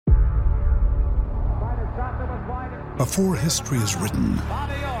Before history is written,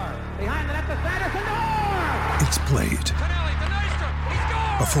 it's played.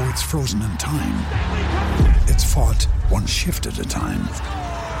 Before it's frozen in time, it's fought one shift at a time.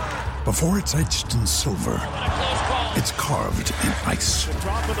 Before it's etched in silver, it's carved in ice.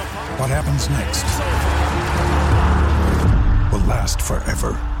 What happens next will last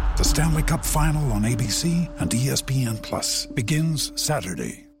forever. The Stanley Cup Final on ABC and ESPN Plus begins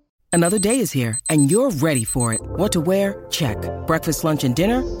Saturday. Another day is here, and you're ready for it. What to wear? Check. Breakfast, lunch, and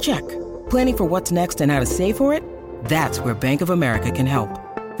dinner? Check. Planning for what's next and how to save for it? That's where Bank of America can help.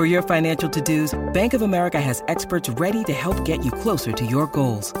 For your financial to-dos, Bank of America has experts ready to help get you closer to your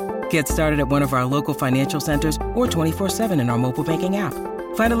goals. Get started at one of our local financial centers or 24/7 in our mobile banking app.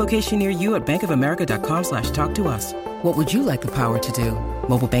 Find a location near you at bankofamerica.com/talktous. What would you like the power to do?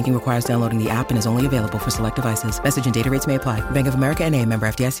 Mobile banking requires downloading the app and is only available for select devices. Message and data rates may apply. Bank of America N.A., member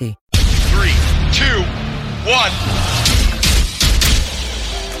FDIC. 3, 2, 1.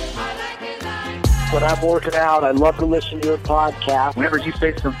 When I'm working out, I love to listen to your podcast. Whenever you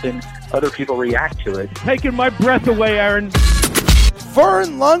say something, other people react to it. Taking my breath away, Aaron.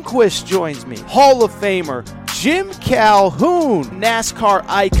 Vern Lundquist joins me. Hall of Famer Jim Calhoun. NASCAR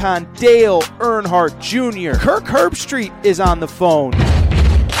icon Dale Earnhardt Jr. Kirk Herbstreit is on the phone.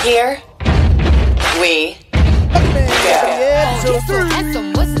 Here we Episode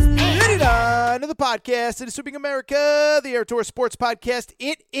 389 of the podcast. It is Sweeping America, the Air Tour Sports Podcast.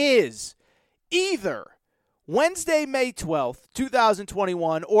 It is either Wednesday, May 12th,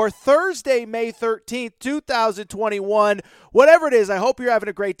 2021, or Thursday, May 13th, 2021. Whatever it is, I hope you're having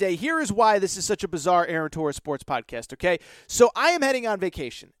a great day. Here is why this is such a bizarre Aaron Torres Sports Podcast, okay? So I am heading on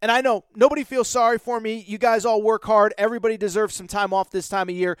vacation, and I know nobody feels sorry for me. You guys all work hard. Everybody deserves some time off this time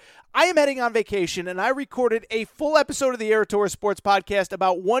of year. I am heading on vacation, and I recorded a full episode of the Aaron Torres Sports Podcast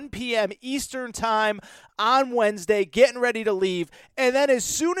about 1 p.m. Eastern Time on Wednesday, getting ready to leave. And then as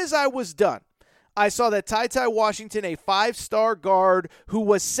soon as I was done, I saw that Ty Washington, a 5-star guard who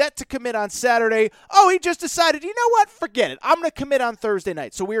was set to commit on Saturday, he just decided, you know what, forget it. I'm going to commit on Thursday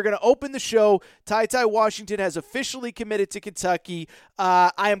night. So we are going to open the show. Ty Washington has officially committed to Kentucky.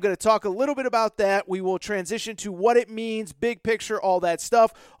 I am going to talk a little bit about that. We will transition to what it means, big picture, all that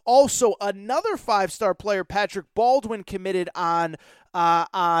stuff. Also, another 5-star player, Patrick Baldwin, committed on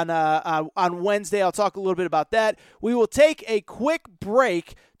Wednesday. I'll talk a little bit about that. We will take a quick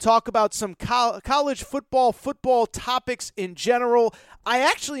break, talk about some college football topics in general. I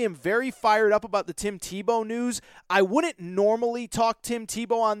actually am very fired up about the Tim Tebow news. I wouldn't normally talk Tim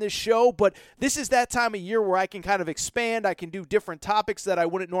Tebow on this show, but this is that time of year where I can kind of expand. I can do different topics that I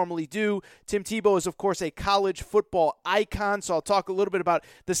wouldn't normally do. Tim Tebow is, of course, a college football icon, so I'll talk a little bit about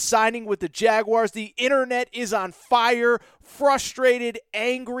the signing with the Jaguars. The internet is on fire, frustrated,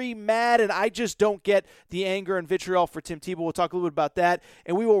 angry, mad, and I just don't get the anger and vitriol for Tim Tebow. We'll talk a little bit about that,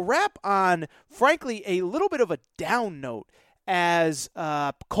 and we will wrap on, frankly, a little bit of a down note as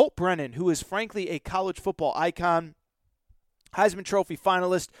Colt Brennan, who is, frankly, a college football icon, Heisman Trophy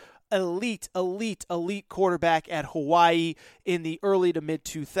finalist, elite quarterback at Hawaii in the early to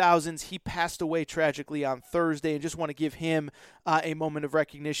mid-2000s. He passed away tragically on Thursday, and just want to give him a moment of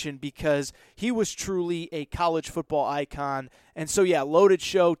recognition because he was truly a college football icon. And so, yeah, loaded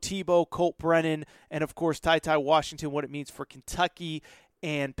show, Tebow, Colt Brennan, and, of course, Ty Washington, what it means for Kentucky,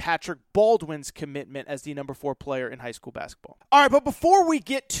 and Patrick Baldwin's commitment as the number 4 player in high school basketball. All right, but before we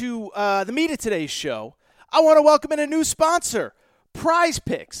get to the meat of today's show, I want to welcome in a new sponsor, Prize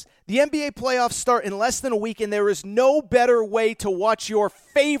Picks. The NBA playoffs start in less than a week, and there is no better way to watch your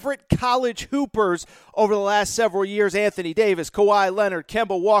favorite college hoopers over the last several years, Anthony Davis, Kawhi Leonard,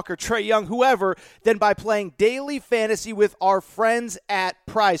 Kemba Walker, Trae Young, whoever, than by playing daily fantasy with our friends at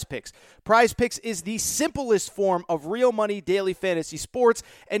Prize Picks. Prize Picks is the simplest form of real money daily fantasy sports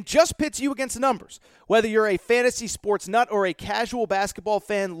and just pits you against the numbers. Whether you're a fantasy sports nut or a casual basketball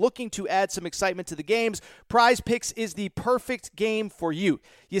fan looking to add some excitement to the games, Prize Picks is the perfect game for you.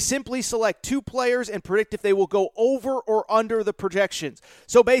 You simply select 2 players and predict if they will go over or under the projections.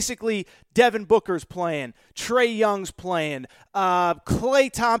 So basically, Devin Booker's playing, Trae Young's playing,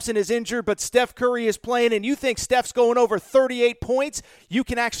 Klay Thompson is injured, but Steph Curry is playing, and you think Steph's going over 38 points, you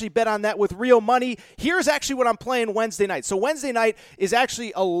can actually bet on that with real money. Here's actually what I'm playing Wednesday night. So Wednesday night is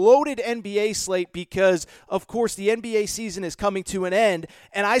actually a loaded NBA slate because, of course, the NBA season is coming to an end,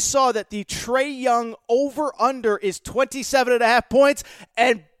 and I saw that the Trae Young over-under is 27.5 points,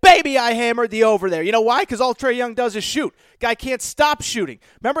 and baby, I hammered the over there. You know why? Because all Trae Young does is shoot. Guy can't stop shooting.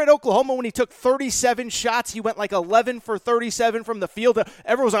 Remember at Oklahoma when when he took 37 shots, he went like 11 for 37 from the field.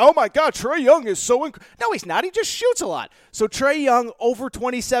 Everyone was like, oh my God, Trae Young is so No, he's not. He just shoots a lot. So Trae Young over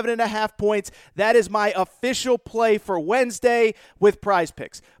 27.5 points. That is my official play for Wednesday with Prize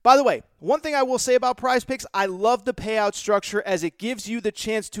Picks. By the way, one thing I will say about Prize Picks, I love the payout structure as it gives you the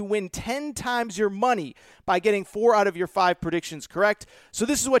chance to win 10 times your money by getting 4 out of your 5 predictions correct. So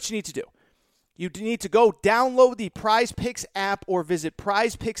this is what you need to do. You need to go download the Prize Picks app or visit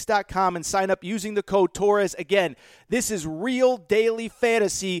prizepicks.com and sign up using the code Torres. Again, this is real daily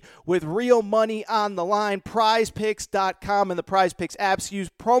fantasy with real money on the line. Prizepicks.com and the Prize Picks apps.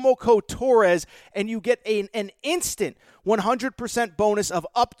 Use promo code Torres and you get an instant 100% bonus of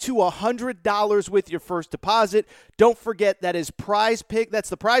up to $100 with your first deposit. Don't forget that is Prize Pick. That's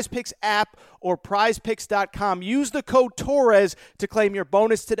the Prize Picks app or prizepicks.com. Use the code Torres to claim your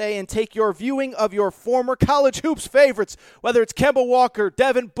bonus today and take your viewing of your former college hoops favorites, whether it's Kemba Walker,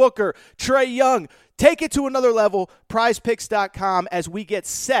 Devin Booker, Trae Young. Take it to another level, prizepicks.com, as we get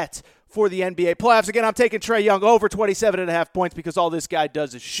set for the NBA playoffs. Again, I'm taking Trae Young over 27.5 points because all this guy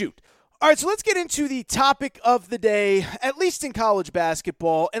does is shoot. All right, so let's get into the topic of the day, at least in college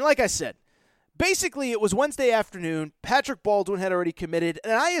basketball. And like I said, basically it was Wednesday afternoon. Patrick Baldwin had already committed,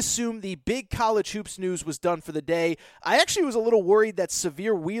 and I assumed the big college hoops news was done for the day. I actually was a little worried that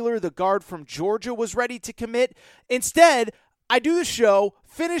Sahvir Wheeler, the guard from Georgia, was ready to commit. Instead, I do the show,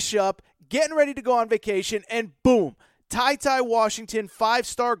 finish up, getting ready to go on vacation, and boom, TyTy Washington,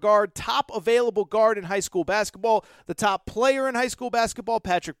 5-star guard, top available guard in high school basketball, the top player in high school basketball,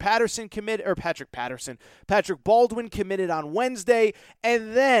 Patrick Baldwin committed on Wednesday,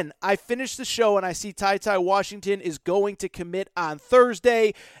 and then I finish the show and I see TyTy Washington is going to commit on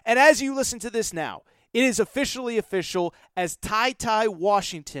Thursday, and as you listen to this now, it is officially official as TyTy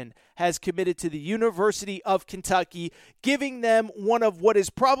Washington has committed to the University of Kentucky, giving them one of what is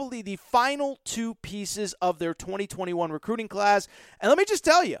probably the final 2 pieces of their 2021 recruiting class. And let me just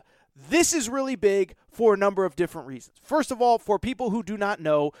tell you, this is really big for a number of different reasons. First of all, for people who do not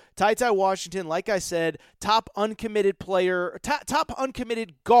know, TyTy Washington, like I said, top uncommitted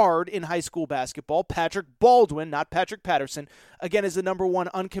guard in high school basketball. Patrick Baldwin, not Patrick Patterson, again, is the number 1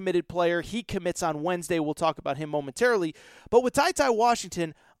 uncommitted player. He commits on Wednesday. We'll talk about him momentarily. But with TyTy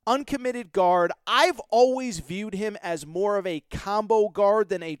Washington, uncommitted guard, I've always viewed him as more of a combo guard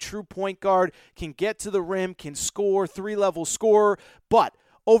than a true point guard. Can get to the rim, can score, 3-level scorer, but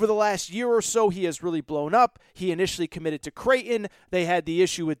over the last year or so, he has really blown up. He initially committed to Creighton. They had the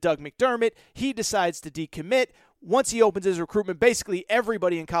issue with Doug McDermott. He decides to decommit. Once he opens his recruitment, basically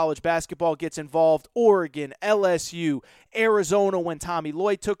everybody in college basketball gets involved. Oregon, LSU, Arizona when Tommy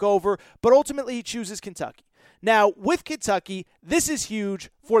Lloyd took over. But ultimately, he chooses Kentucky. Now, with Kentucky, this is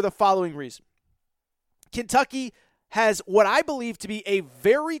huge for the following reason. Kentucky has what I believe to be a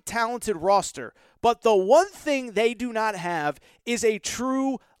very talented roster, but the one thing they do not have is a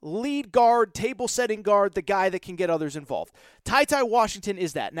true lead guard, table-setting guard, the guy that can get others involved. TyTy Washington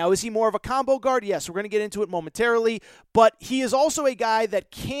is that. Now, is he more of a combo guard? Yes, we're going to get into it momentarily, but he is also a guy that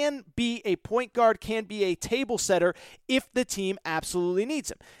can be a point guard, can be a table setter if the team absolutely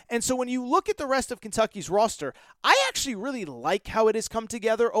needs him. And so when you look at the rest of Kentucky's roster, I actually really like how it has come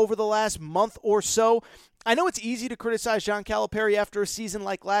together over the last month or so. I know it's easy to criticize John Calipari after a season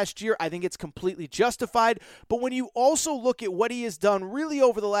like last year. I think it's completely justified. But when you also look at what he has done really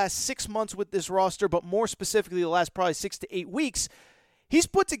over the last 6 months with this roster, but more specifically the last probably 6 to 8 weeks, he's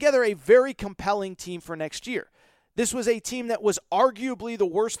put together a very compelling team for next year. This was a team that was arguably the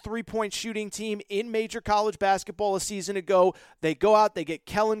worst three-point shooting team in major college basketball a season ago. They go out, they get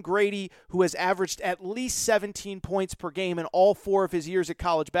Kellen Grady, who has averaged at least 17 points per game in all 4 of his years at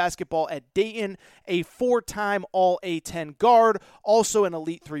college basketball at Dayton, a 4-time All-A-10 guard, also an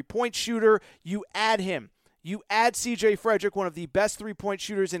elite three-point shooter. You add him. You add C.J. Frederick, one of the best three-point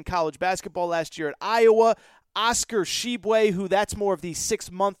shooters in college basketball last year at Iowa. Oscar Tshiebwe, who that's more of the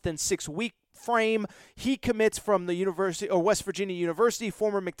 6-month than 6-week frame. He commits from the University or West Virginia University,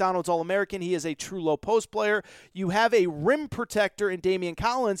 former McDonald's All-American. He is a true low post player. You have a rim protector in Damian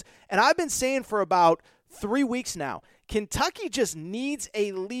Collins, and I've been saying for about 3 weeks now, Kentucky just needs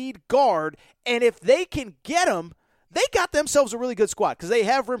a lead guard, and if they can get him, they got themselves a really good squad because they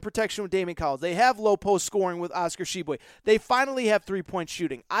have rim protection with Damian Collins. They have low post scoring with Oscar Tshiebwe. They finally have three-point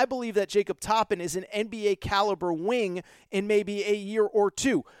shooting. I believe that Jacob Toppin is an NBA caliber wing in maybe a year or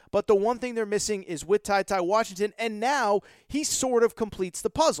 2. But the one thing they're missing is with TyTy Washington, and now he sort of completes the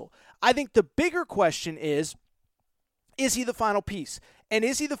puzzle. I think the bigger question is he the final piece? And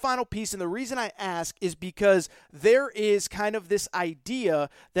is he the final piece? And the reason I ask is because there is kind of this idea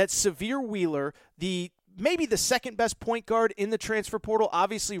that Sahvir Wheeler, the maybe the second best point guard in the transfer portal.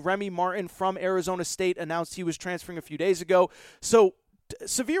 Obviously, Remy Martin from Arizona State announced he was transferring a few days ago. So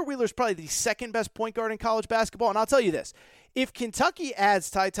Sahvir Wheeler is probably the second best point guard in college basketball. And I'll tell you this. If Kentucky adds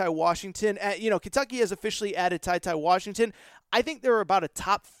Ty Washington, Kentucky has officially added Ty Washington, I think they're about a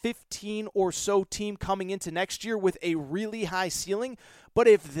top 15 or so team coming into next year with a really high ceiling. But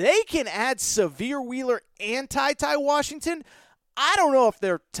if they can add Sahvir Wheeler and Ty Washington, I don't know if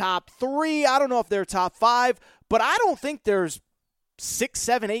they're top 3. I don't know if they're top 5. But I don't think there's 6,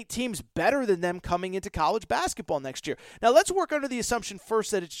 7, 8 teams better than them coming into college basketball next year. Now, let's work under the assumption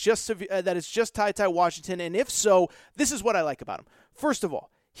first that it's just Ty Washington, and if so, this is what I like about him. First of all,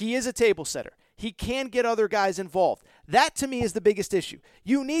 he is a table setter. He can get other guys involved. That, to me, is the biggest issue.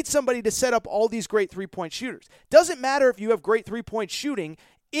 You need somebody to set up all these great three-point shooters. Doesn't matter if you have great three-point shooting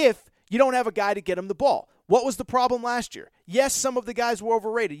if you don't have a guy to get him the ball. What was the problem last year? Yes, some of the guys were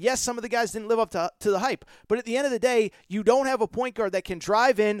overrated. Yes, some of the guys didn't live up to the hype. But at the end of the day, you don't have a point guard that can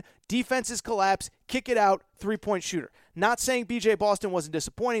drive in, defenses collapse, kick it out, three-point shooter. Not saying B.J. Boston wasn't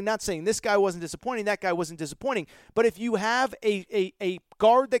disappointing. Not saying this guy wasn't disappointing, that guy wasn't disappointing. But if you have a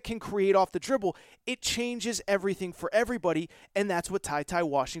guard that can create off the dribble, it changes everything for everybody, and that's what Ty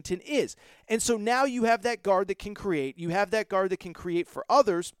Washington is. And so now you have that guard that can create. You have that guard that can create for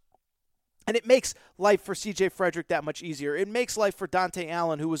others. And it makes life for C.J. Frederick that much easier. It makes life for Dante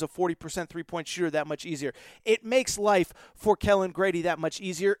Allen, who was a 40% three-point shooter, that much easier. It makes life for Kellen Grady that much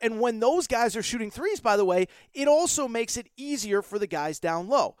easier. And when those guys are shooting threes, by the way, it also makes it easier for the guys down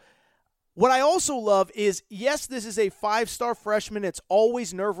low. What I also love is, yes, this is a 5-star freshman. It's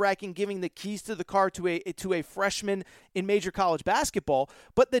always nerve-wracking giving the keys to the car to a freshman in major college basketball.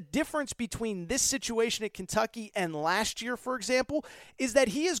 But the difference between this situation at Kentucky and last year, for example, is that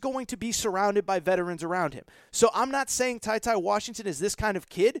he is going to be surrounded by veterans around him. So I'm not saying Ty Washington is this kind of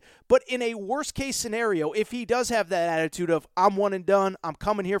kid, but in a worst-case scenario, if he does have that attitude of, I'm one and done, I'm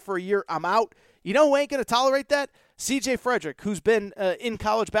coming here for a year, I'm out, you know who ain't going to tolerate that? C.J. Frederick, who's been in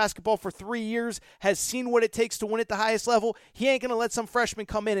college basketball for 3 years, has seen what it takes to win at the highest level. He ain't going to let some freshman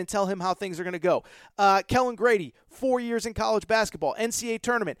come in and tell him how things are going to go. Kellen Grady, 4 years in college basketball, NCAA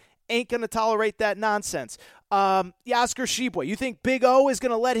tournament, ain't going to tolerate that nonsense. Oscar Tshiebwe, you think Big O is going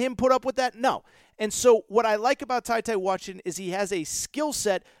to let him put up with that? No. And so what I like about Ty Washington is he has a skill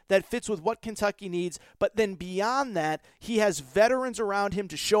set that fits with what Kentucky needs, but then beyond that, he has veterans around him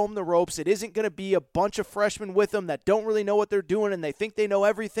to show him the ropes. It isn't going to be a bunch of freshmen with him that don't really know what they're doing and they think they know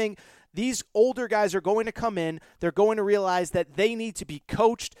everything. These older guys are going to come in. They're going to realize that they need to be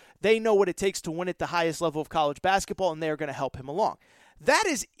coached. They know what it takes to win at the highest level of college basketball, and they're going to help him along. That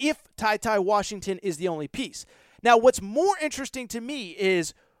is if Ty Washington is the only piece. Now, what's more interesting to me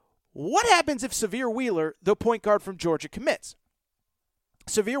is what happens if Sahvir Wheeler, the point guard from Georgia, commits?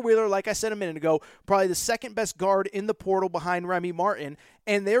 Sahvir Wheeler, like I said a minute ago, probably the second best guard in the portal behind Remy Martin,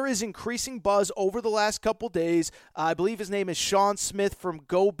 and there is increasing buzz over the last couple days. I believe his name is Sean Smith from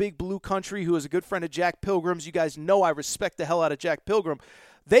Go Big Blue Country, who is a good friend of Jack Pilgrim's. You guys know I respect the hell out of Jack Pilgrim.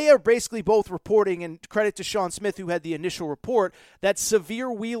 They are basically both reporting, and credit to Sean Smith, who had the initial report, that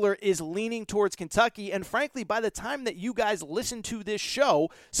Sahvir Wheeler is leaning towards Kentucky. And frankly, by the time that you guys listen to this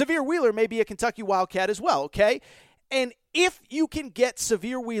show, Sahvir Wheeler may be a Kentucky Wildcat as well, okay? And if you can get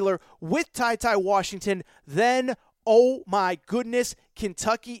Sahvir Wheeler with Ty Washington, then, oh my goodness,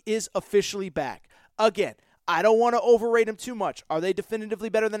 Kentucky is officially back. Again, I don't want to overrate them too much. Are they definitively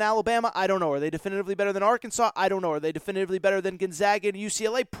better than Alabama? I don't know. Are they definitively better than Arkansas? I don't know. Are they definitively better than Gonzaga and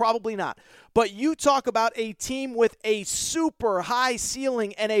UCLA? Probably not. But you talk about a team with a super high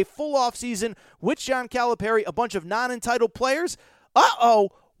ceiling and a full offseason with John Calipari, a bunch of non-entitled players.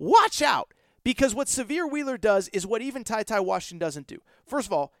 Watch out. Because what Sahvir Wheeler does is what even Ty Washington doesn't do. First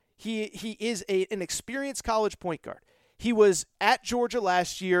of all, he is an experienced college point guard. He was at Georgia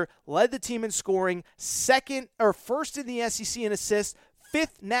last year, led the team in scoring, first in the SEC in assists,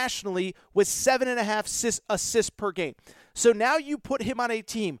 5th nationally with 7.5 assists per game. So now you put him on a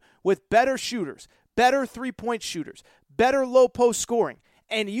team with better shooters, better three-point shooters, better low post scoring,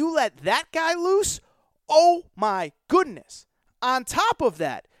 and you let that guy loose? Oh my goodness. On top of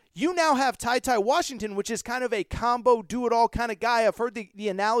that, you now have Ty Washington, which is kind of a combo, do-it-all kind of guy. I've heard the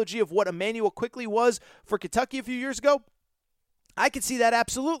analogy of what Emmanuel Quickley was for Kentucky a few years ago. I could see that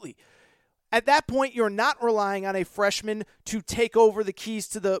absolutely. At that point, you're not relying on a freshman to take over the keys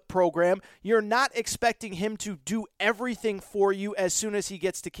to the program. You're not expecting him to do everything for you as soon as he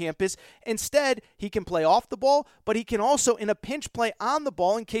gets to campus. Instead, he can play off the ball, but he can also, in a pinch, play on the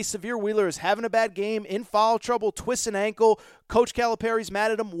ball in case Sahvir Wheeler is having a bad game, in foul trouble, twists an ankle, Coach Calipari's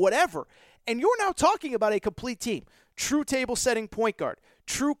mad at him, whatever. And you're now talking about a complete team. True table-setting point guard,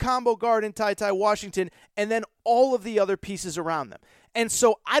 true combo guard in Ty Washington, and then all of the other pieces around them. And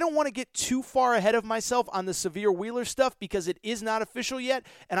so I don't want to get too far ahead of myself on the Sahvir Wheeler stuff because it is not official yet.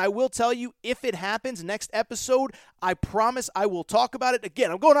 And I will tell you, if it happens next episode, I promise I will talk about it.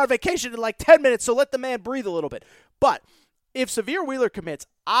 Again, I'm going on vacation in like 10 minutes, so let the man breathe a little bit. But if Sahvir Wheeler commits,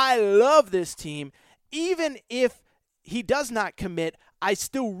 I love this team. Even if he does not commit, I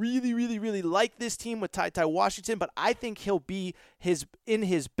still really, really, really like this team with Ty Washington, but I think he'll be in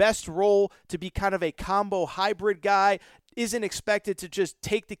his best role to be kind of a combo hybrid guy. Isn't expected to just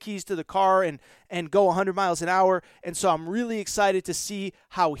take the keys to the car and go 100 miles an hour. And so I'm really excited to see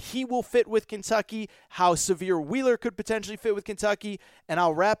how he will fit with Kentucky, how Sahvir Wheeler could potentially fit with Kentucky. And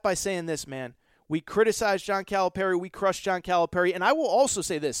I'll wrap by saying this, man. We criticized John Calipari. We crushed John Calipari. And I will also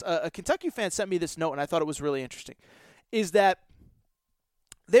say this. A Kentucky fan sent me this note, and I thought it was really interesting, is that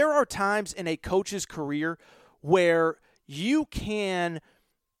there are times in a coach's career where you can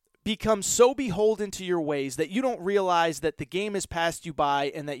become so beholden to your ways that you don't realize that the game has passed you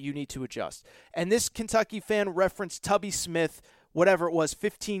by and that you need to adjust. And this Kentucky fan referenced Tubby Smith, whatever it was,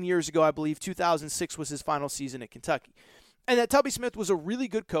 15 years ago, I believe 2006 was his final season at Kentucky. And that Tubby Smith was a really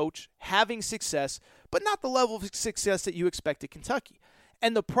good coach, having success, but not the level of success that you expect at Kentucky.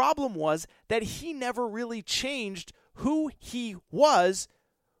 And the problem was that he never really changed who he was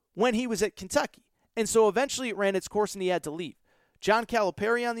when he was at Kentucky. And so eventually it ran its course and he had to leave. John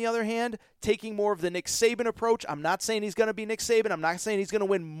Calipari, on the other hand, taking more of the Nick Saban approach. I'm not saying he's going to be Nick Saban. I'm not saying he's going to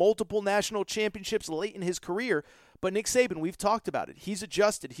win multiple national championships late in his career. But Nick Saban, we've talked about it. He's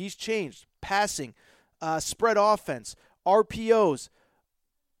adjusted. He's changed. Passing, spread offense, RPOs,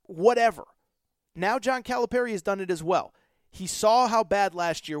 whatever. Now John Calipari has done it as well. He saw how bad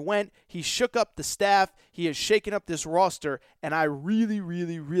last year went. He shook up the staff. He has shaken up this roster. And I really,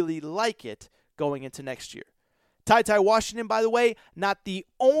 really, really like it going into next year. Ty Washington, by the way, not the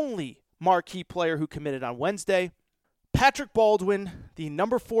only marquee player who committed on Wednesday. Patrick Baldwin, the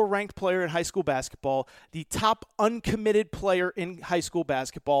number 4 ranked player in high school basketball, the top uncommitted player in high school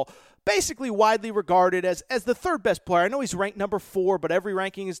basketball, basically widely regarded as the third best player. I know he's ranked number 4, but every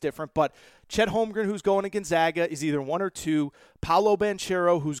ranking is different. But Chet Holmgren, who's going to Gonzaga, is either 1 or 2. Paolo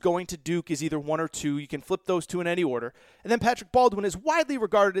Banchero, who's going to Duke, is either 1 or 2. You can flip those two in any order. And then Patrick Baldwin is widely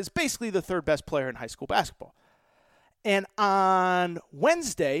regarded as basically the third best player in high school basketball. And on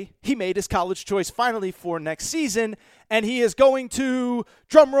Wednesday, he made his college choice finally for next season, and he is going to,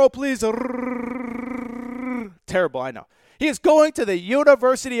 drum roll please, terrible, I know. He is going to the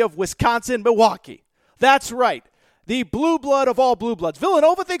University of Wisconsin-Milwaukee. That's right, the blue blood of all blue bloods.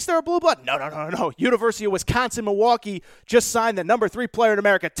 Villanova thinks they're a blue blood? No. University of Wisconsin-Milwaukee just signed the number 3 player in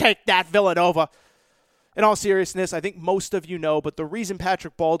America. Take that, Villanova. In all seriousness, I think most of you know, but the reason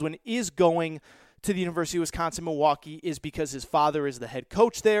Patrick Baldwin is going to the University of Wisconsin-Milwaukee is because his father is the head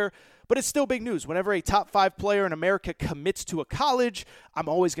coach there. But it's still big news. Whenever a top 5 player in America commits to a college, I'm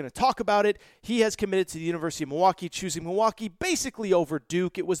always going to talk about it. He has committed to the University of Milwaukee, choosing Milwaukee basically over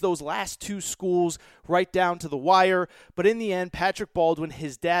Duke. It was those last 2 schools right down to the wire. But in the end, Patrick Baldwin,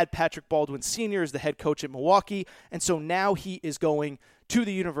 his dad, Patrick Baldwin Sr., is the head coach at Milwaukee. And so now he is going to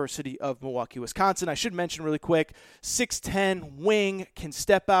the University of Milwaukee, Wisconsin. I should mention really quick, 6'10", wing, can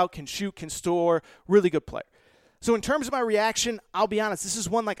step out, can shoot, can score, really good player. So in terms of my reaction, I'll be honest, this is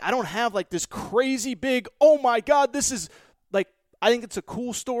one I don't have this crazy big, oh my God, this is I think it's a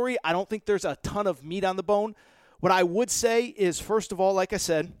cool story. I don't think there's a ton of meat on the bone. What I would say is, first of all, like I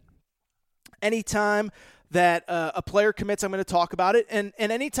said, anytime that a player commits, I'm going to talk about it. And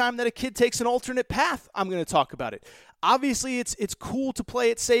anytime that a kid takes an alternate path, I'm going to talk about it. Obviously, it's cool to play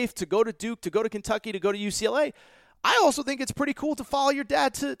it safe, to go to Duke, to go to Kentucky, to go to UCLA. I also think it's pretty cool to follow your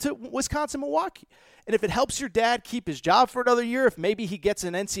dad to Wisconsin-Milwaukee. And if it helps your dad keep his job for another year, if maybe he gets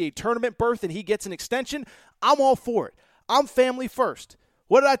an NCAA tournament berth and he gets an extension, I'm all for it. I'm family first.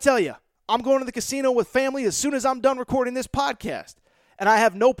 What did I tell you? I'm going to the casino with family as soon as I'm done recording this podcast. And I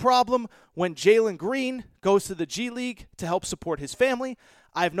have no problem when Jalen Green goes to the G League to help support his family.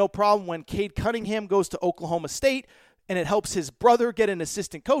 I have no problem when Cade Cunningham goes to Oklahoma State and it helps his brother get an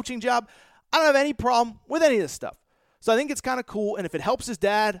assistant coaching job. I don't have any problem with any of this stuff. So I think it's kind of cool. And if it helps his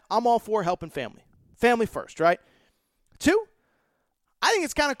dad, I'm all for helping family. Family first, right? 2, I think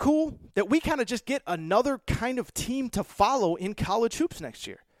it's kind of cool that we kind of just get another kind of team to follow in college hoops next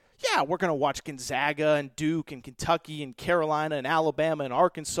year. Yeah, we're going to watch Gonzaga and Duke and Kentucky and Carolina and Alabama and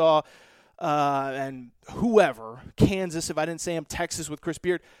Arkansas and whoever, Kansas, if I didn't say them, Texas with Chris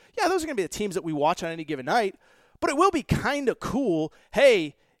Beard. Yeah, those are going to be the teams that we watch on any given night. But it will be kind of cool.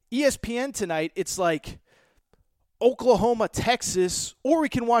 Hey, ESPN tonight, it's Oklahoma, Texas, or we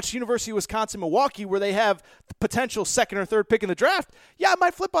can watch University of Wisconsin-Milwaukee where they have the potential second or third pick in the draft, I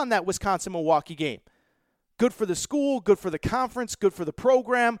might flip on that Wisconsin-Milwaukee game. Good for the school, good for the conference, good for the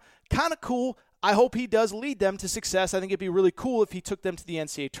program, kind of cool. I hope he does lead them to success. I think it'd be really cool if he took them to the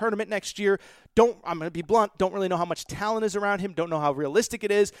NCAA tournament next year. I'm going to be blunt, don't really know how much talent is around him, don't know how realistic it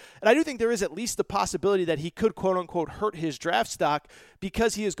is. And I do think there is at least the possibility that he could, quote-unquote, hurt his draft stock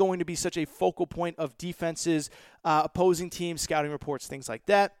because he is going to be such a focal point of defenses, opposing teams, scouting reports, things like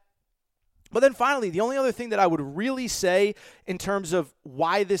that. But then finally, the only other thing that I would really say in terms of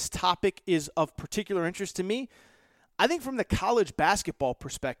why this topic is of particular interest to me, I think from the college basketball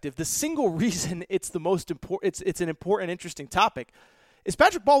perspective, the single reason it's the most important, it's an important, interesting topic, is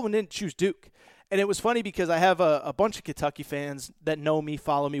Patrick Baldwin didn't choose Duke. And it was funny because I have a bunch of Kentucky fans that know me,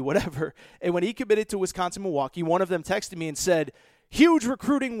 follow me, whatever. And when he committed to Wisconsin-Milwaukee, one of them texted me and said, huge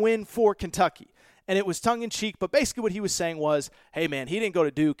recruiting win for Kentucky. And it was tongue-in-cheek, but basically what he was saying was, hey, man, he didn't go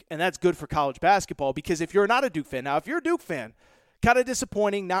to Duke, and that's good for college basketball because if you're not a Duke fan, now if you're a Duke fan, kind of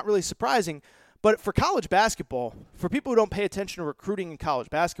disappointing, not really surprising, but for college basketball, for people who don't pay attention to recruiting in college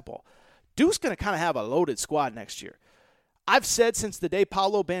basketball, Duke's going to kind of have a loaded squad next year. I've said since the day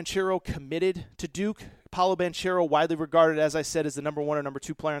Paolo Banchero committed to Duke, Paolo Banchero, widely regarded, as I said, as the number 1 or number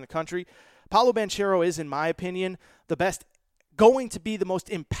 2 player in the country, Paolo Banchero is, in my opinion, going to be the most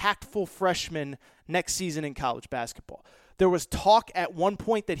impactful freshman next season in college basketball. There was talk at one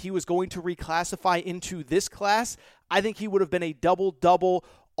point that he was going to reclassify into this class. I think he would have been a double-double,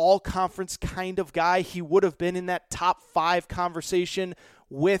 all-conference kind of guy. He would have been in that top 5 conversation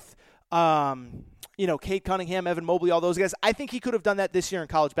with, Cade Cunningham, Evan Mobley, all those guys. I think he could have done that this year in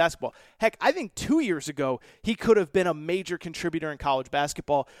college basketball. Heck, I think 2 years ago, he could have been a major contributor in college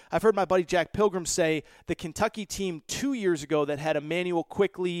basketball. I've heard my buddy Jack Pilgrim say the Kentucky team 2 years ago that had Emmanuel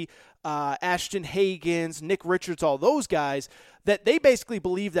Quickley, Ashton Hagans, Nick Richards, all those guys, that they basically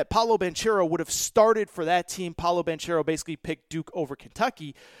believe that Paolo Banchero would have started for that team. Paolo Banchero basically picked Duke over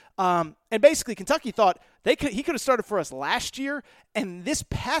Kentucky. And basically Kentucky thought he could have started for us last year, and this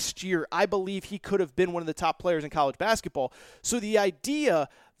past year I believe he could have been one of the top players in college basketball. So the idea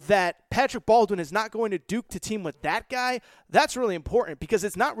that Patrick Baldwin is not going to Duke to team with that guy, that's really important because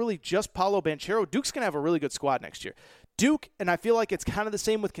it's not really just Paolo Banchero. Duke's going to have a really good squad next year. Duke, and I feel like it's kind of the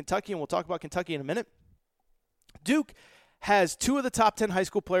same with Kentucky, and we'll talk about Kentucky in a minute. Duke has 2 of the top 10 high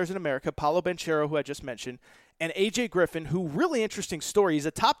school players in America, Paolo Banchero, who I just mentioned, and A.J. Griffin, who, really interesting story. He's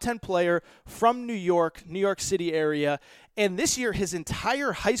a top 10 player from New York City area, and this year his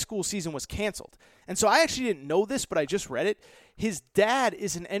entire high school season was canceled. And so I actually didn't know this, but I just read it. His dad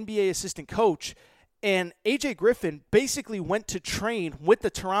is an NBA assistant coach, and A.J. Griffin basically went to train with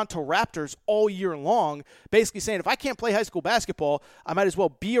the Toronto Raptors all year long, basically saying, if I can't play high school basketball, I might as well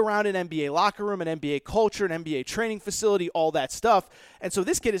be around an NBA locker room, an NBA culture, an NBA training facility, all that stuff. And so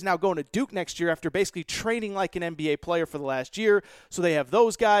this kid is now going to Duke next year after basically training like an NBA player for the last year. So they have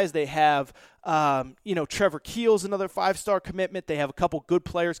those guys. They have, Trevor Keel's another 5-star commitment. They have a couple good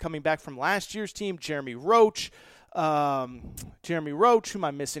players coming back from last year's team, Jeremy Roach. Who am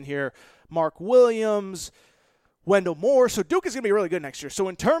I missing here? Mark Williams, Wendell Moore. So Duke is going to be really good next year. So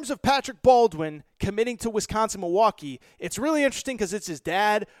in terms of Patrick Baldwin committing to Wisconsin-Milwaukee, it's really interesting because it's his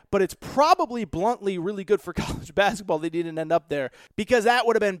dad, but it's probably bluntly really good for college basketball they didn't end up there because that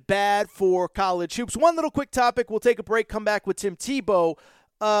would have been bad for college hoops. One little quick topic. We'll take a break, come back with Tim Tebow.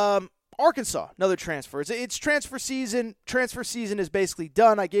 Arkansas, another transfer. It's transfer season. Transfer season is basically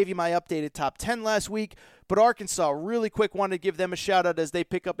done. I gave you my updated top 10 last week, but Arkansas, really quick, wanted to give them a shout-out as they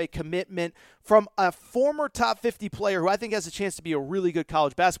pick up a commitment from a former top 50 player who I think has a chance to be a really good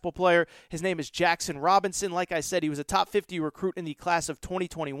college basketball player. His name is Jackson Robinson. Like I said, he was a top 50 recruit in the class of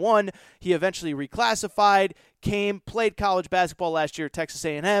 2021. He eventually reclassified, played college basketball last year at Texas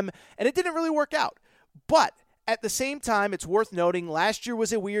A&M, and it didn't really work out. But at the same time, it's worth noting, last year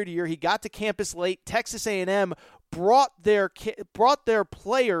was a weird year. He got to campus late. Texas A&M brought their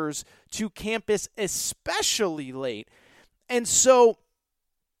players to campus especially late. And so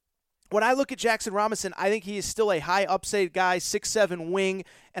when I look at Jackson Robinson, I think he is still a high upside guy, 6'7" wing,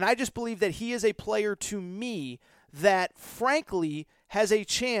 and I just believe that he is a player to me that, frankly, has a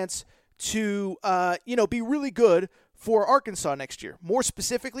chance to be really good for Arkansas next year. More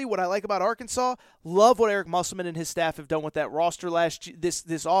specifically, what I like about Arkansas, love what Eric Musselman and his staff have done with that roster this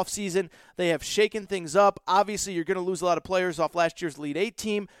offseason. They have shaken things up. Obviously, you're going to lose a lot of players off last year's Elite 8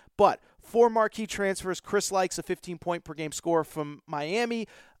 team, but 4 marquee transfers. Chris Likes, a 15-point per game scorer from Miami.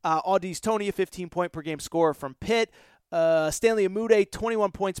 Audi's Tony, a 15-point per game scorer from Pitt. Stanley Amude, 21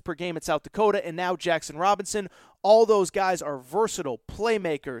 points per game at South Dakota, and now Jackson Robinson. All those guys are versatile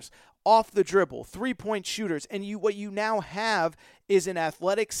playmakers, off the dribble, three-point shooters, and what you now have is an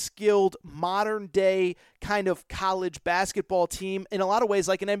athletic, skilled, modern-day kind of college basketball team, in a lot of ways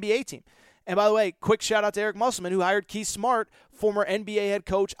like an NBA team. And by the way, quick shout-out to Eric Musselman, who hired Keith Smart, former NBA head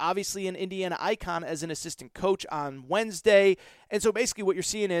coach, obviously an Indiana icon, as an assistant coach on Wednesday. And so basically what you're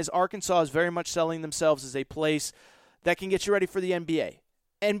seeing is Arkansas is very much selling themselves as a place that can get you ready for the NBA.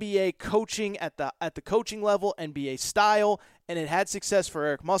 NBA coaching at the coaching level, NBA style, and it had success for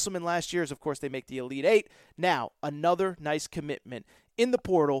Eric Musselman last year, as of course they make the Elite Eight. Now, another nice commitment in the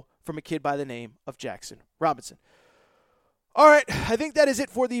portal from a kid by the name of Jackson Robinson. All right, I think that is it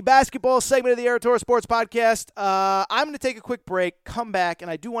for the basketball segment of the Aaron Torres Sports Podcast. I'm going to take a quick break, come back, and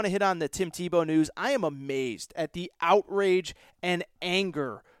I do want to hit on the Tim Tebow news. I am amazed at the outrage and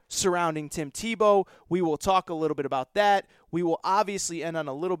anger surrounding Tim Tebow. We will talk a little bit about that. We will obviously end on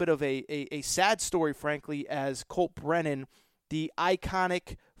a little bit of a sad story, frankly, as Colt Brennan, the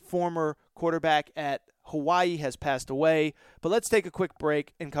iconic former quarterback at Hawaii, has passed away. But let's take a quick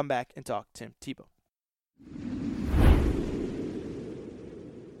break and come back and talk Tim Tebow.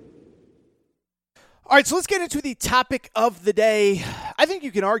 All right, so let's get into the topic of the day. I think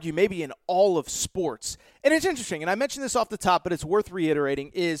you can argue maybe in all of sports. And it's interesting, and I mentioned this off the top, but it's worth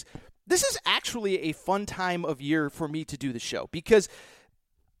reiterating, is this is actually a fun time of year for me to do the show. Because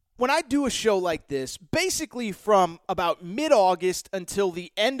when I do a show like this, basically from about mid-August until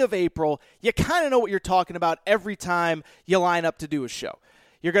the end of April, you kind of know what you're talking about every time you line up to do a show.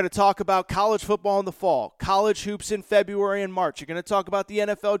 You're going to talk about college football in the fall, college hoops in February and March. You're going to talk about the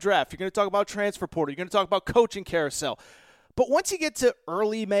NFL draft. You're going to talk about transfer portal. You're going to talk about coaching carousel. But once you get to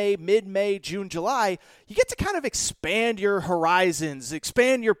early May, mid-May, June, July, you get to kind of expand your horizons,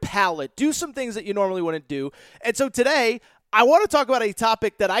 expand your palette, do some things that you normally wouldn't do. And so today, I want to talk about a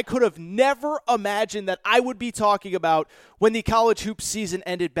topic that I could have never imagined that I would be talking about when the college hoops season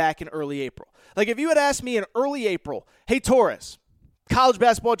ended back in early April. Like if you had asked me in early April, hey, Torres, college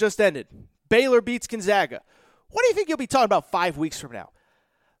basketball just ended. Baylor beats Gonzaga. What do you think you'll be talking about 5 weeks from now?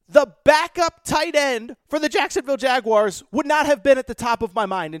 The backup tight end for the Jacksonville Jaguars would not have been at the top of my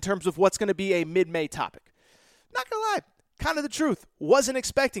mind in terms of what's going to be a mid-May topic. Not going to lie, kind of the truth. Wasn't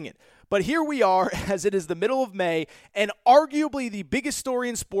expecting it. But here we are as it is the middle of May, and arguably the biggest story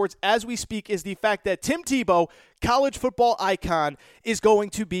in sports as we speak is the fact that Tim Tebow, college football icon, is going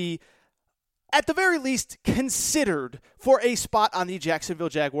to be at the very least, considered for a spot on the Jacksonville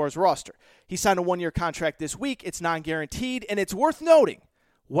Jaguars roster. He signed a one-year contract this week. It's non-guaranteed, and it's worth noting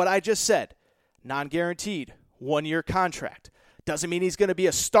what I just said. Non-guaranteed, one-year contract. Doesn't mean he's going to be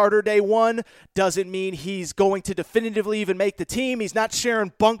a starter day one. Doesn't mean he's going to definitively even make the team. He's not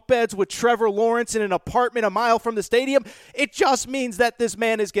sharing bunk beds with Trevor Lawrence in an apartment a mile from the stadium. It just means that this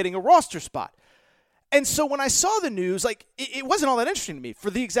man is getting a roster spot. And so when I saw the news, like it wasn't all that interesting to me for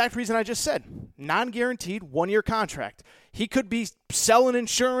the exact reason I just said. Non-guaranteed, one-year contract. He could be selling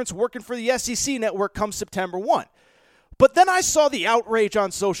insurance, working for the SEC network come September 1. But then I saw the outrage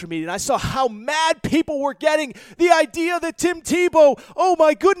on social media, and I saw how mad people were getting. The idea that Tim Tebow, oh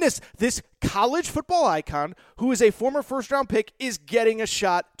my goodness, this college football icon, who is a former first-round pick, is getting a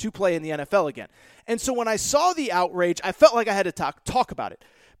shot to play in the NFL again. And so when I saw the outrage, I felt like I had to talk about it.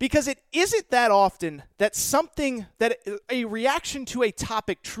 Because it isn't that often that a reaction to a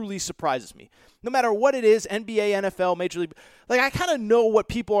topic truly surprises me. No matter what it is, NBA, NFL, Major League, like I kind of know what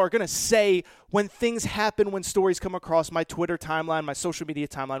people are going to say when things happen, when stories come across my Twitter timeline, my social media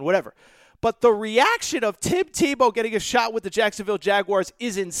timeline, whatever. But the reaction of Tim Tebow getting a shot with the Jacksonville Jaguars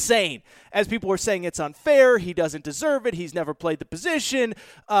is insane. As people are saying it's unfair, he doesn't deserve it, he's never played the position.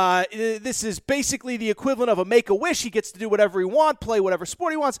 This is basically the equivalent of a make-a-wish. He gets to do whatever he wants, play whatever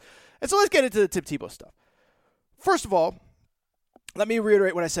sport he wants. And so let's get into the Tim Tebow stuff. First of all, let me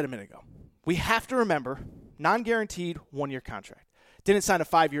reiterate what I said a minute ago. We have to remember, non-guaranteed, one-year contract. Didn't sign a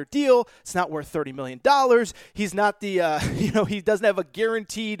 5-year deal. It's not worth $30 million. He's not the, he doesn't have a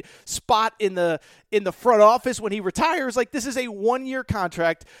guaranteed spot in the front office when he retires. Like, this is a 1-year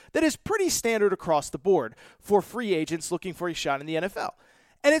contract that is pretty standard across the board for free agents looking for a shot in the NFL.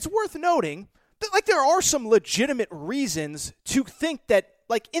 And it's worth noting that, like, there are some legitimate reasons to think that,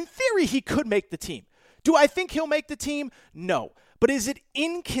 like, in theory, he could make the team. Do I think he'll make the team? No. But is it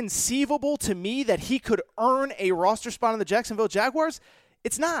inconceivable to me that he could earn a roster spot on the Jacksonville Jaguars?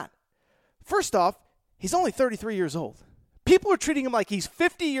 It's not. First off, he's only 33 years old. People are treating him like he's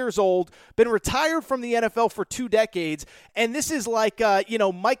 50 years old, been retired from the NFL for 2 decades, and this is like,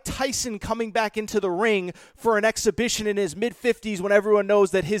 Mike Tyson coming back into the ring for an exhibition in his mid-50s when everyone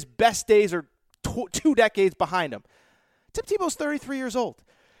knows that his best days are 2 decades behind him. Tim Tebow's 33 years old.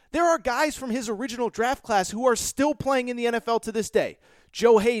 There are guys from his original draft class who are still playing in the NFL to this day.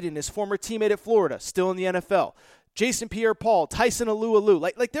 Joe Hayden, his former teammate at Florida, still in the NFL. Jason Pierre-Paul, Tyson Alualu.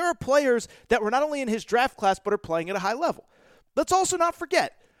 Like there are players that were not only in his draft class but are playing at a high level. Let's also not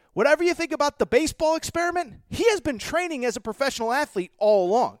forget, whatever you think about the baseball experiment, he has been training as a professional athlete all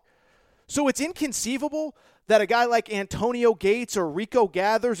along. So it's inconceivable that a guy like Antonio Gates or Rico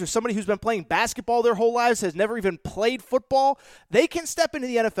Gathers or somebody who's been playing basketball their whole lives, has never even played football, they can step into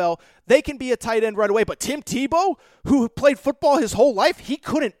the NFL, they can be a tight end right away. But Tim Tebow, who played football his whole life, he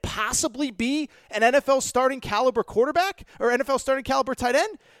couldn't possibly be an NFL starting caliber quarterback or NFL starting caliber tight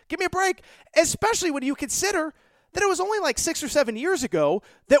end? Give me a break. Especially when you consider that it was only like 6 or 7 years ago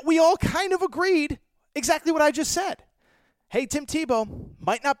that we all kind of agreed exactly what I just said. Hey, Tim Tebow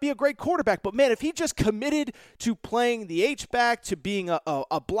might not be a great quarterback, but man, if he just committed to playing the H-back, to being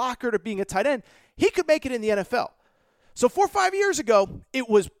a blocker, to being a tight end, he could make it in the NFL. So 4 or 5 years ago, it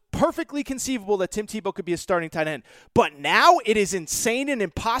was perfectly conceivable that Tim Tebow could be a starting tight end. But now it is insane and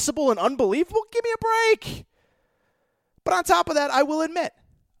impossible and unbelievable. Give me a break. But on top of that, I will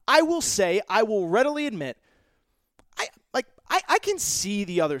readily admit, I can see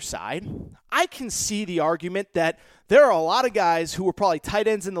the other side. I can see the argument that there are a lot of guys who were probably tight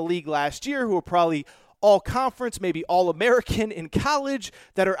ends in the league last year, who were probably all-conference, maybe all-American in college,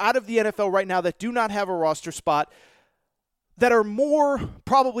 that are out of the NFL right now that do not have a roster spot, that are more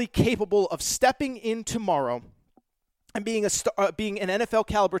probably capable of stepping in tomorrow and being an NFL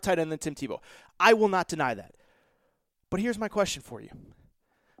caliber tight end than Tim Tebow. I will not deny that. But here's my question for you.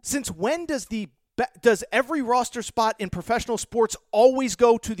 Since when does every roster spot in professional sports always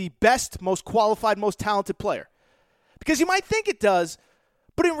go to the best, most qualified, most talented player? Because you might think it does,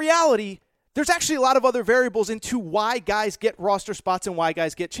 but in reality, there's actually a lot of other variables into why guys get roster spots and why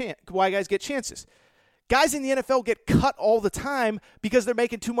guys get chances. Guys in the NFL get cut all the time because they're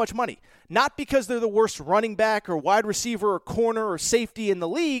making too much money. Not because they're the worst running back or wide receiver or corner or safety in the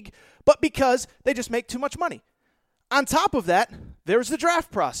league, but because they just make too much money. On top of that, there's the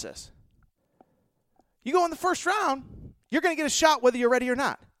draft process. You go in the first round, you're going to get a shot whether you're ready or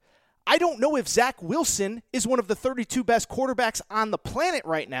not. I don't know if Zach Wilson is one of the 32 best quarterbacks on the planet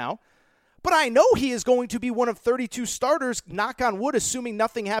right now, but I know he is going to be one of 32 starters, knock on wood, assuming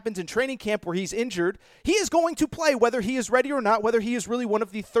nothing happens in training camp where he's injured. He is going to play whether he is ready or not, whether he is really one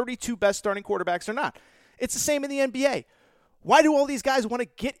of the 32 best starting quarterbacks or not. It's the same in the NBA. Why do all these guys want to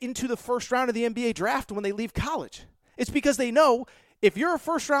get into the first round of the NBA draft when they leave college? It's because they know if you're a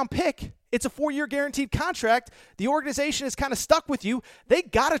first-round pick, it's a 4-year guaranteed contract. The organization is kind of stuck with you. They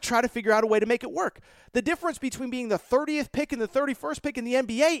got to try to figure out a way to make it work. The difference between being the 30th pick and the 31st pick in the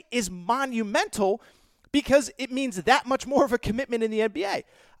NBA is monumental because it means that much more of a commitment in the NBA.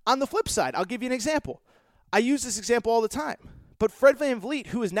 On the flip side, I'll give you an example. I use this example all the time. But Fred VanVleet,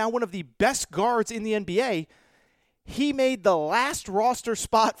 who is now one of the best guards in the NBA, he made the last roster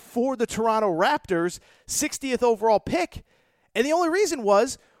spot for the Toronto Raptors, 60th overall pick. And the only reason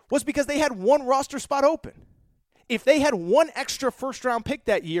was because they had one roster spot open. If they had one extra first-round pick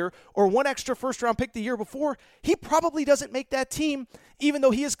that year or one extra first-round pick the year before, he probably doesn't make that team, even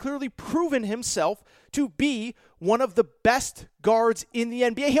though he has clearly proven himself to be one of the best guards in the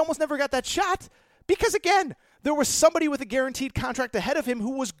NBA. He almost never got that shot because, again, there was somebody with a guaranteed contract ahead of him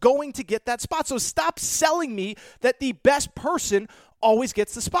who was going to get that spot. So stop selling me that the best person always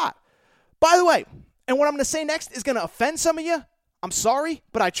gets the spot. By the way, and what I'm going to say next is going to offend some of you. I'm sorry,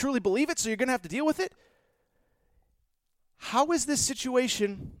 but I truly believe it, so you're going to have to deal with it. How is this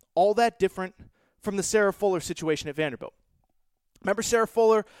situation all that different from the Sarah Fuller situation at Vanderbilt? Remember Sarah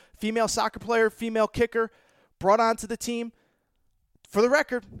Fuller, female soccer player, female kicker, brought onto the team? For the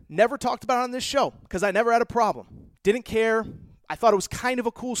record, never talked about it on this show because I never had a problem. Didn't care. I thought it was kind of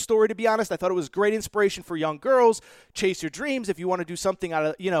a cool story, to be honest. I thought it was great inspiration for young girls. Chase your dreams. If you want to do something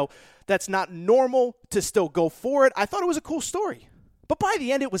out of, that's not normal, to still go for it. I thought it was a cool story. But by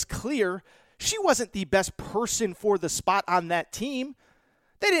the end, it was clear she wasn't the best person for the spot on that team.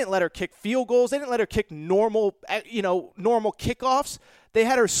 They didn't let her kick field goals. They didn't let her kick normal kickoffs. They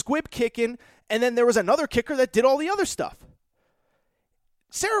had her squib kicking, and then there was another kicker that did all the other stuff.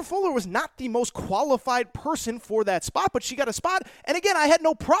 Sarah Fuller was not the most qualified person for that spot, but she got a spot. And again, I had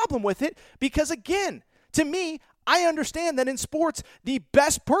no problem with it because, again, to me, I understand that in sports, the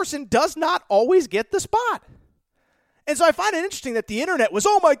best person does not always get the spot. And so I find it interesting that the internet was,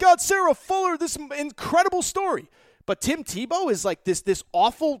 oh my God, Sarah Fuller, this incredible story. But Tim Tebow is like this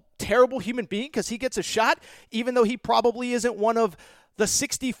awful, terrible human being because he gets a shot, even though he probably isn't one of the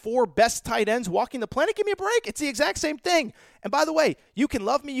 64 best tight ends walking the planet. Give me a break. It's the exact same thing. And by the way, you can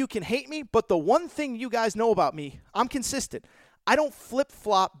love me, you can hate me, but the one thing you guys know about me, I'm consistent. I don't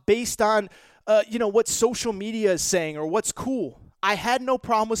flip-flop based on, what social media is saying or what's cool. I had no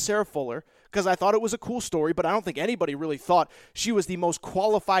problem with Sarah Fuller because I thought it was a cool story, but I don't think anybody really thought she was the most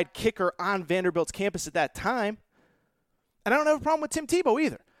qualified kicker on Vanderbilt's campus at that time. And I don't have a problem with Tim Tebow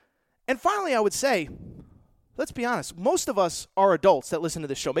either. And finally, I would say, let's be honest, most of us are adults that listen to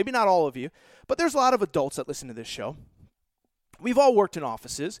this show. Maybe not all of you, but there's a lot of adults that listen to this show. We've all worked in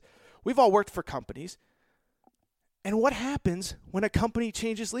offices. We've all worked for companies. And what happens when a company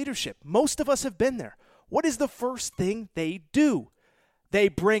changes leadership? Most of us have been there. What is the first thing they do? They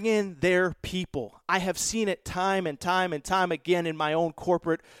bring in their people. I have seen it time and time and time again in my own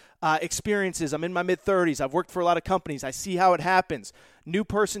corporate experiences. I'm in my mid-30s. I've worked for a lot of companies. I see how it happens. New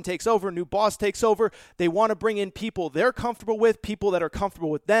person takes over, new boss takes over. They want to bring in people they're comfortable with, people that are comfortable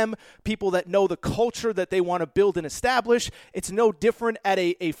with them, people that know the culture that they want to build and establish. It's no different at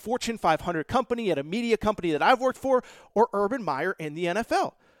a Fortune 500 company, at a media company that I've worked for, or Urban Meyer in the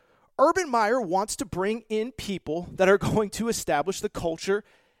NFL. Urban Meyer wants to bring in people that are going to establish the culture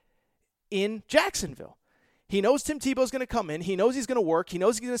in Jacksonville. He knows Tim Tebow is going to come in. He knows he's going to work. He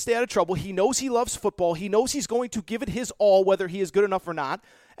knows he's going to stay out of trouble. He knows he loves football. He knows he's going to give it his all, whether he is good enough or not.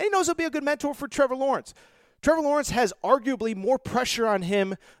 And he knows he'll be a good mentor for Trevor Lawrence. Trevor Lawrence has arguably more pressure on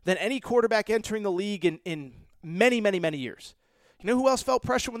him than any quarterback entering the league in many, many, many years. You know who else felt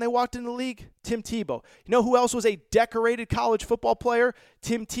pressure when they walked into the league? Tim Tebow. You know who else was a decorated college football player?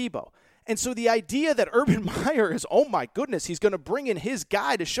 Tim Tebow. And so the idea that Urban Meyer is, oh my goodness, he's going to bring in his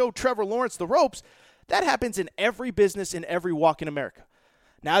guy to show Trevor Lawrence the ropes, that happens in every business, in every walk in America.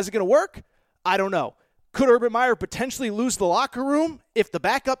 Now, is it going to work? I don't know. Could Urban Meyer potentially lose the locker room if the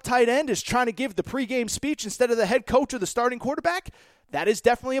backup tight end is trying to give the pregame speech instead of the head coach or the starting quarterback? That is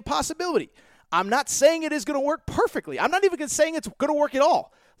definitely a possibility. I'm not saying it is going to work perfectly. I'm not even saying it's going to work at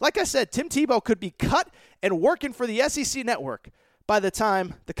all. Like I said, Tim Tebow could be cut and working for the SEC network by the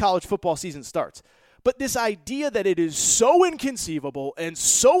time the college football season starts. But this idea that it is so inconceivable and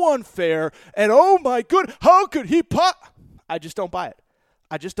so unfair and, oh my good, how could he I just don't buy it.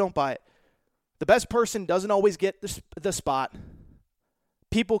 I just don't buy it. The best person doesn't always get the spot.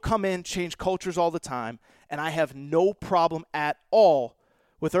 People come in, change cultures all the time, and I have no problem at all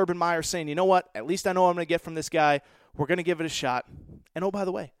with Urban Meyer saying, you know what, at least I know what I'm going to get from this guy. We're going to give it a shot. And oh, by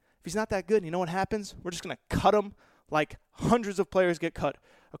the way, if he's not that good, you know what happens? We're just going to cut him like hundreds of players get cut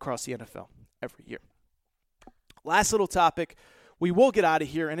across the NFL every year. Last little topic, we will get out of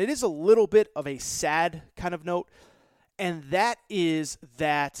here, and it is a little bit of a sad kind of note, and that is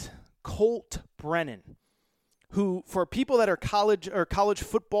that Colt Brennan, who, for people that are college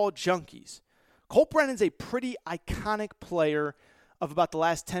football junkies, Colt Brennan's a pretty iconic player of about the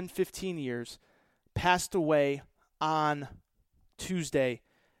last 10, 15 years, passed away on Tuesday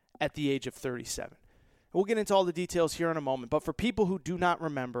at the age of 37. We'll get into all the details here in a moment, but for people who do not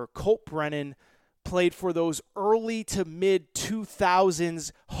remember, Colt Brennan played for those early to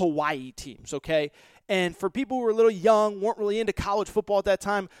mid-2000s Hawaii teams, okay? And for people who were a little young, weren't really into college football at that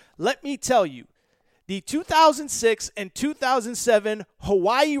time, let me tell you, the 2006 and 2007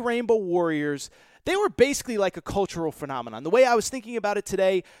 Hawaii Rainbow Warriors, they were basically like a cultural phenomenon. The way I was thinking about it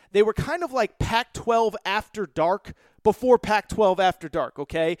today, they were kind of like Pac-12 after dark before Pac-12 after dark,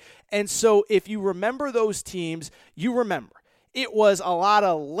 okay? And so if you remember those teams, you remember. It was a lot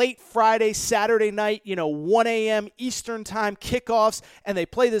of late Friday, Saturday night, 1 a.m. Eastern time kickoffs, and they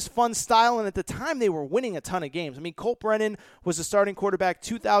play this fun style, and at the time they were winning a ton of games. I mean, Colt Brennan was the starting quarterback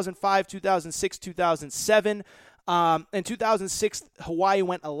 2005, 2006, 2007. In 2006, Hawaii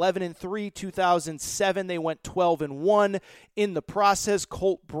went 11-3. 2007, they went 12-1. In the process,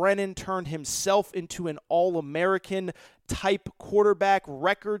 Colt Brennan turned himself into an All-American type quarterback,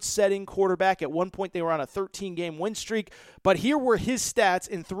 record-setting quarterback. At one point, they were on a 13-game win streak. But here were his stats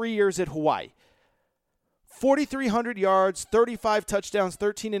in 3 years at Hawaii. 4,300 yards, 35 touchdowns,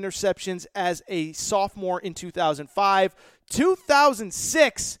 13 interceptions as a sophomore in 2005.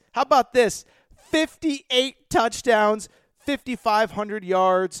 2006, how about this? 58 touchdowns, 5,500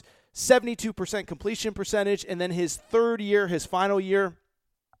 yards, 72% completion percentage, and then his third year, his final year,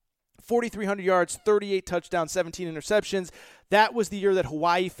 4,300 yards, 38 touchdowns, 17 interceptions. That was the year that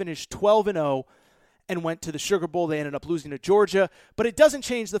Hawaii finished 12-0 and went to the Sugar Bowl. They ended up losing to Georgia, but it doesn't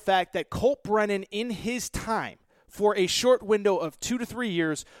change the fact that Colt Brennan, in his time, for a short window of 2 to 3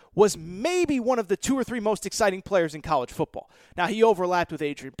 years, was maybe one of the 2 or 3 most exciting players in college football. Now, he overlapped with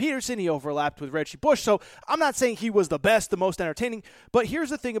Adrian Peterson. He overlapped with Reggie Bush. So I'm not saying he was the best, the most entertaining. But here's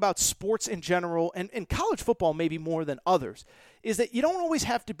the thing about sports in general, and college football maybe more than others, is that you don't always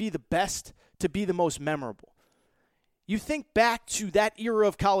have to be the best to be the most memorable. You think back to that era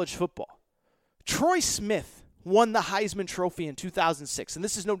of college football. Troy Smith won the Heisman Trophy in 2006. And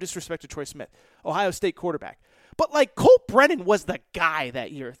this is no disrespect to Troy Smith, Ohio State quarterback. But, like, Colt Brennan was the guy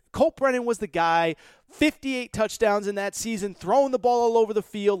that year. Colt Brennan was the guy, 58 touchdowns in that season, throwing the ball all over the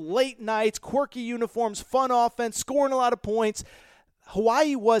field, late nights, quirky uniforms, fun offense, scoring a lot of points.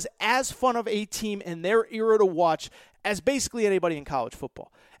 Hawaii was as fun of a team in their era to watch as basically anybody in college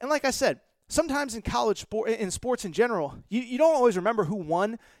football. And like I said, sometimes in college sport, in sports in general, you don't always remember who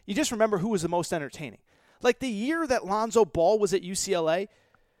won. You just remember who was the most entertaining. Like the year that Lonzo Ball was at UCLA,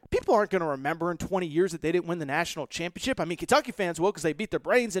 people aren't going to remember in 20 years that they didn't win the national championship. I mean, Kentucky fans will because they beat their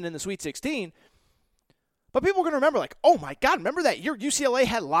brains in the Sweet 16. But people are going to remember like, oh my God, remember that year UCLA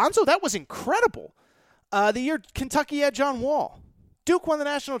had Lonzo? That was incredible. The year Kentucky had John Wall. Duke won the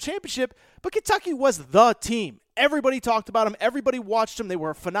national championship, but Kentucky was the team. Everybody talked about them. Everybody watched them. They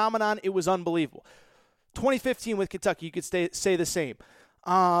were a phenomenon. It was unbelievable. 2015 with Kentucky, you could say the same.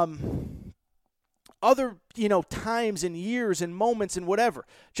 Other, times and years and moments and whatever.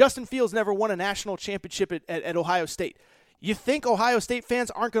 Justin Fields never won a national championship at Ohio State. You think Ohio State fans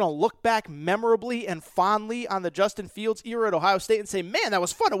aren't going to look back memorably and fondly on the Justin Fields era at Ohio State and say, man, that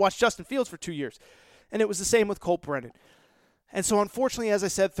was fun to watch Justin Fields for 2 years. And it was the same with Colt Brennan. And so, unfortunately, as I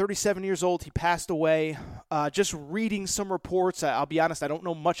said, 37 years old, he passed away. Just reading some reports, I'll be honest, I don't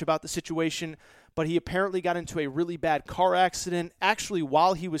know much about the situation, but he apparently got into a really bad car accident. Actually,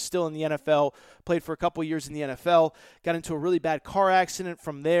 while he was still in the NFL, played for a couple years in the NFL, got into a really bad car accident.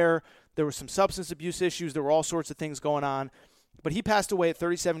 From there were some substance abuse issues. There were all sorts of things going on. But he passed away at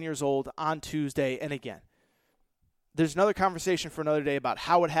 37 years old on Tuesday. And again, there's another conversation for another day about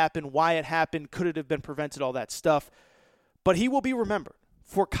how it happened, why it happened, could it have been prevented, all that stuff. But he will be remembered.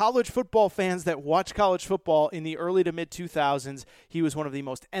 For college football fans that watch college football in the early to mid-2000s, he was one of the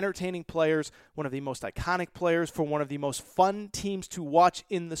most entertaining players, one of the most iconic players for one of the most fun teams to watch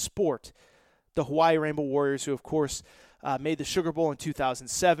in the sport, the Hawaii Rainbow Warriors, who, of course, made the Sugar Bowl in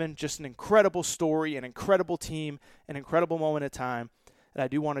 2007. Just an incredible story, an incredible team, an incredible moment of time. And I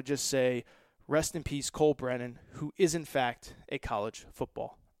do want to just say, rest in peace, Colt Brennan, who is, in fact, a college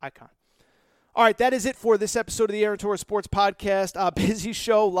football icon. All right, that is it for this episode of the Aaron Torres Sports Podcast. Busy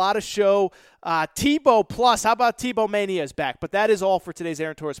show, a lot of show. Tebow Plus, how about Tebow Mania is back? But that is all for today's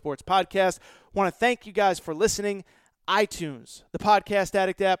Aaron Torres Sports Podcast. Want to thank you guys for listening. iTunes, the Podcast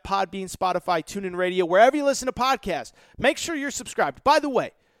Addict app, Podbean, Spotify, TuneIn Radio, wherever you listen to podcasts. Make sure you're subscribed. By the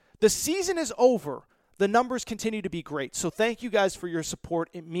way, the season is over. The numbers continue to be great. So thank you guys for your support.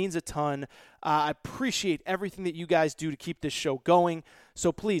 It means a ton. I appreciate everything that you guys do to keep this show going.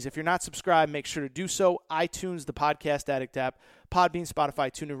 So please, if you're not subscribed, make sure to do so. iTunes, the Podcast Addict app, Podbean, Spotify,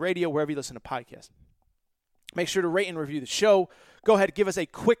 TuneIn Radio, wherever you listen to podcasts. Make sure to rate and review the show. Go ahead and give us a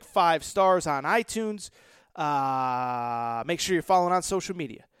quick 5 stars on iTunes. Make sure you're following on social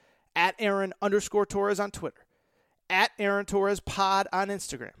media. At Aaron_Torres on Twitter. At Aaron Torres Pod on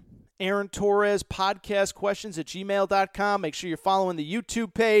Instagram. Aaron Torres Podcast Questions at gmail.com. Make sure you're following the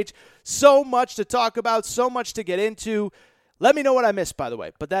YouTube page. So much to talk about, so much to get into. Let me know what I missed, by the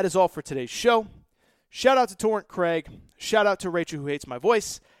way. But that is all for today's show. Shout out to Torrent Craig. Shout out to Rachel, who hates my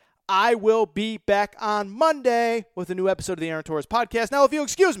voice. I will be back on Monday with a new episode of the Aaron Torres Podcast. Now, if you'll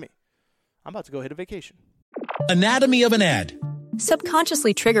excuse me, I'm about to go hit a vacation. Anatomy of an ad.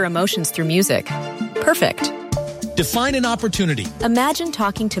 Subconsciously trigger emotions through music. Perfect. Define an opportunity. Imagine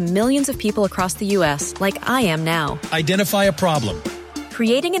talking to millions of people across the U.S. like I am now. Identify a problem.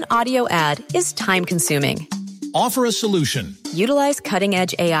 Creating an audio ad is time-consuming. Offer a solution. Utilize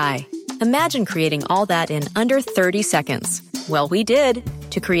cutting-edge AI. Imagine creating all that in under 30 seconds. Well, we did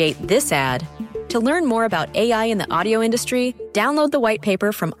to create this ad. To learn more about AI in the audio industry, download the white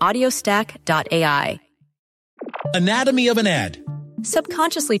paper from audiostack.ai. Anatomy of an ad.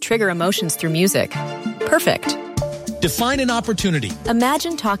 Subconsciously trigger emotions through music. Perfect. Define an opportunity.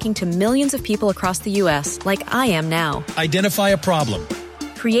 Imagine talking to millions of people across the U.S. like I am now. Identify a problem.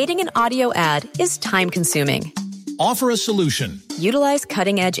 Creating an audio ad is time-consuming. Offer a solution. Utilize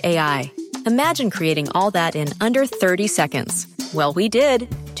cutting-edge AI. Imagine creating all that in under 30 seconds. Well, we did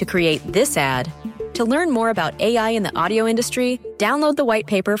to create this ad. To learn more about AI in the audio industry, download the white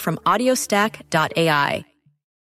paper from audiostack.ai.